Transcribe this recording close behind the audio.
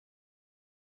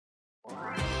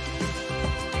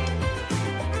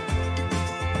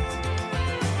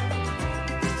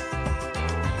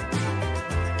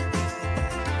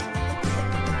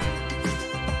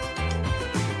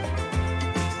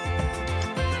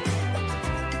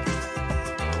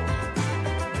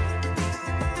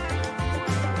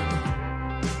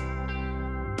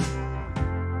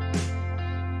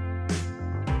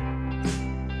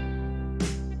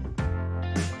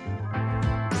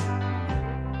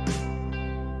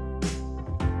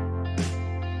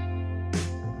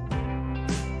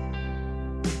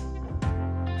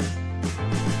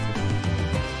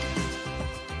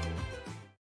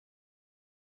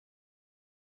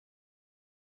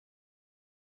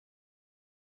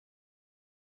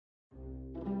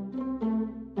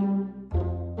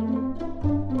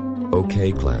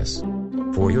Okay class.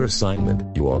 For your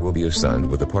assignment, you all will be assigned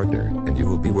with a partner, and you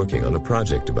will be working on a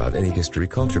project about any history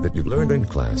culture that you learned in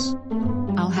class.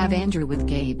 I'll have Andrew with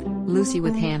Gabe, Lucy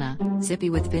with Hannah, Zippy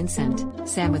with Vincent,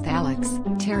 Sam with Alex,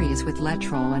 Terry is with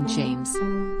Letrol and James.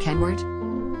 Kenward?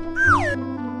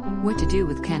 What to do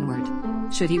with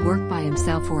Kenward? Should he work by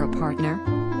himself or a partner?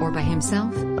 Or by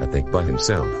himself? I think by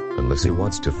himself, unless he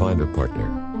wants to find a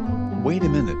partner. Wait a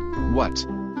minute, what?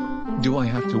 Do I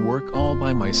have to work all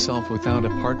by myself without a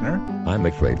partner? I'm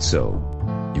afraid so.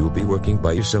 You will be working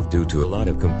by yourself due to a lot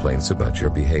of complaints about your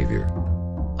behavior.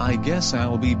 I guess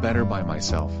I'll be better by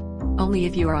myself. Only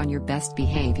if you are on your best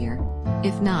behavior.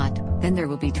 If not, then there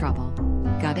will be trouble.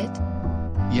 Got it?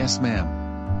 Yes, ma'am.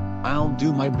 I'll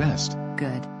do my best.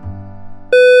 Good.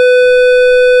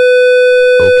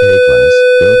 Okay class,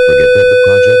 don't forget that the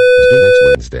project is due next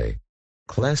Wednesday.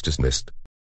 Class dismissed.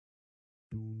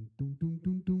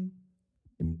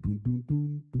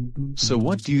 So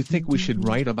what do you think we should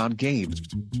write about Gabe?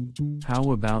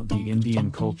 How about the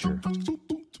Indian culture?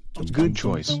 Good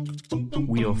choice.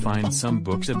 We'll find some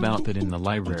books about that in the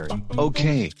library.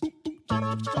 Okay.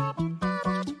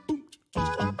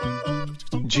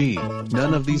 Gee,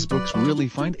 none of these books really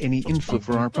find any info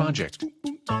for our project.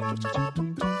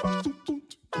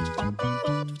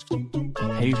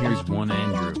 Hey, here's one,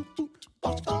 Andrew.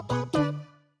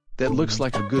 That looks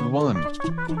like a good one.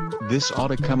 This ought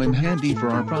to come in handy for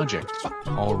our project.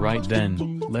 Alright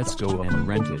then, let's go and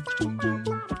rent it.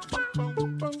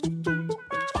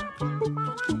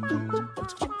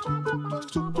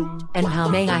 And how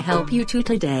may I help you two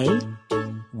today?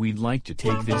 We'd like to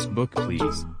take this book,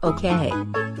 please. Okay.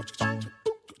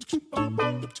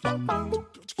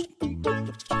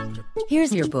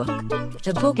 Here's your book.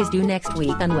 The book is due next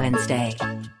week on Wednesday.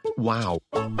 Wow.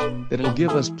 That'll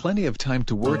give us plenty of time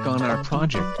to work on our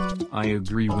project. I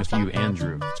agree with you,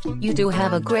 Andrew. You do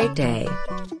have a great day.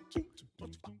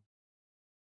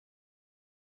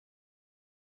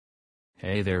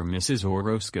 Hey there, Mrs.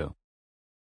 Orozco.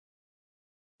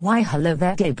 Why hello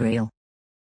there, Gabriel.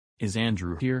 Is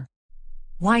Andrew here?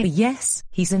 Why yes,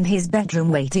 he's in his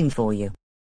bedroom waiting for you.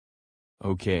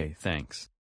 Okay, thanks.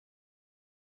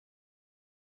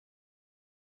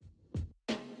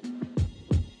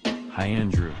 Hi,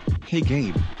 Andrew. Hey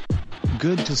Gabe.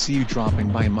 Good to see you dropping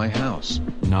by my house.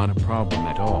 Not a problem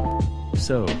at all.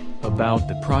 So, about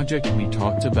the project we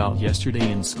talked about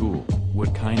yesterday in school,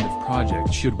 what kind of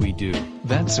project should we do?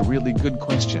 That's a really good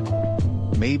question.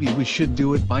 Maybe we should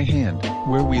do it by hand,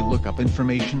 where we look up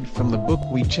information from the book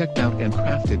we checked out and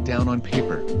craft it down on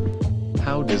paper.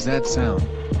 How does that sound?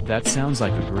 That sounds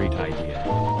like a great idea.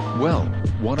 Well,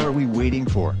 what are we waiting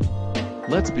for?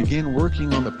 Let's begin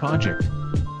working on the project.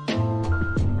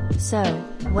 So,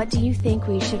 what do you think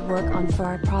we should work on for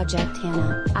our project,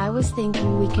 Hannah? I was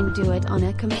thinking we can do it on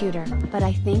a computer, but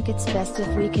I think it's best if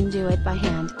we can do it by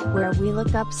hand, where we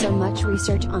look up so much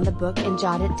research on the book and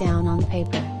jot it down on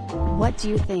paper. What do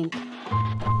you think?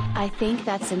 I think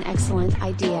that's an excellent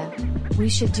idea. We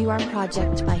should do our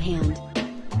project by hand.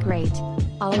 Great.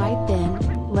 Alright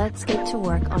then, let's get to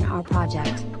work on our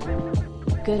project.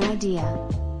 Good idea.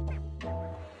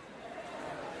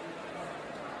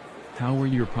 How are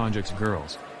your projects,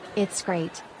 girls? It's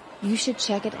great. You should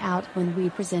check it out when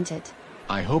we present it.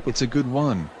 I hope it's a good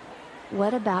one.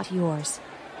 What about yours?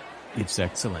 It's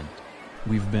excellent.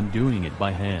 We've been doing it by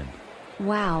hand.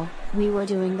 Wow, we were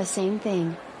doing the same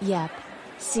thing. Yep.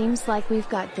 Seems like we've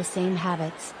got the same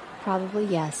habits. Probably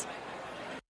yes.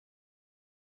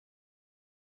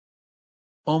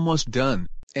 Almost done,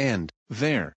 and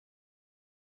there.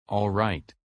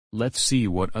 Alright. Let's see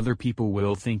what other people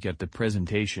will think at the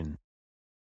presentation.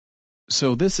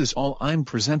 So this is all I'm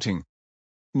presenting.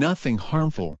 Nothing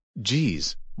harmful.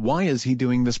 Geez, why is he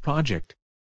doing this project?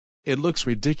 It looks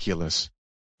ridiculous.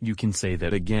 You can say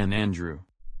that again, Andrew.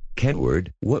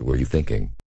 Kenward, what were you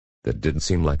thinking? That didn't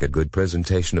seem like a good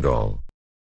presentation at all.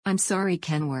 I'm sorry,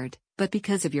 Kenward, but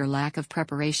because of your lack of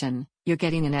preparation, you're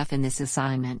getting an F in this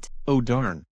assignment. Oh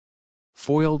darn.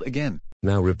 Foiled again.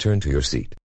 Now return to your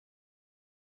seat.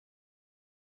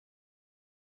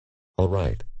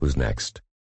 Alright, who's next?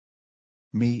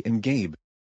 Me and Gabe.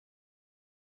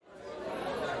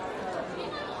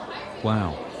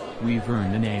 Wow. We've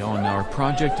earned an A on our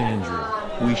project,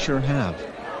 Andrew. We sure have.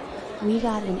 We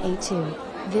got an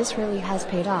A2. This really has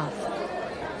paid off.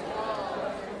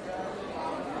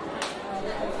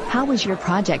 How was your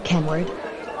project, Kenward?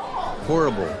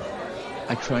 Horrible.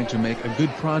 I tried to make a good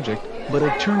project, but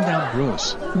it turned out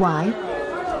gross. Why?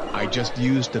 I just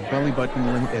used a belly button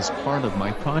limb as part of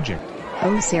my project.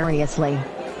 Oh, seriously?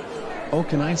 Oh,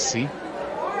 can I see?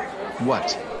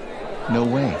 What? No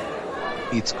way.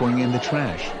 It's going in the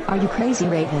trash. Are you crazy,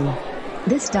 Raven?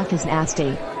 This stuff is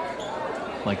nasty.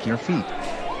 Like your feet.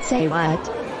 Say what?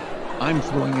 I'm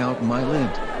throwing out my lid.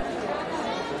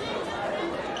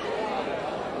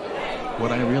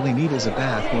 What I really need is a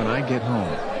bath when I get home.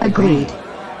 Agreed.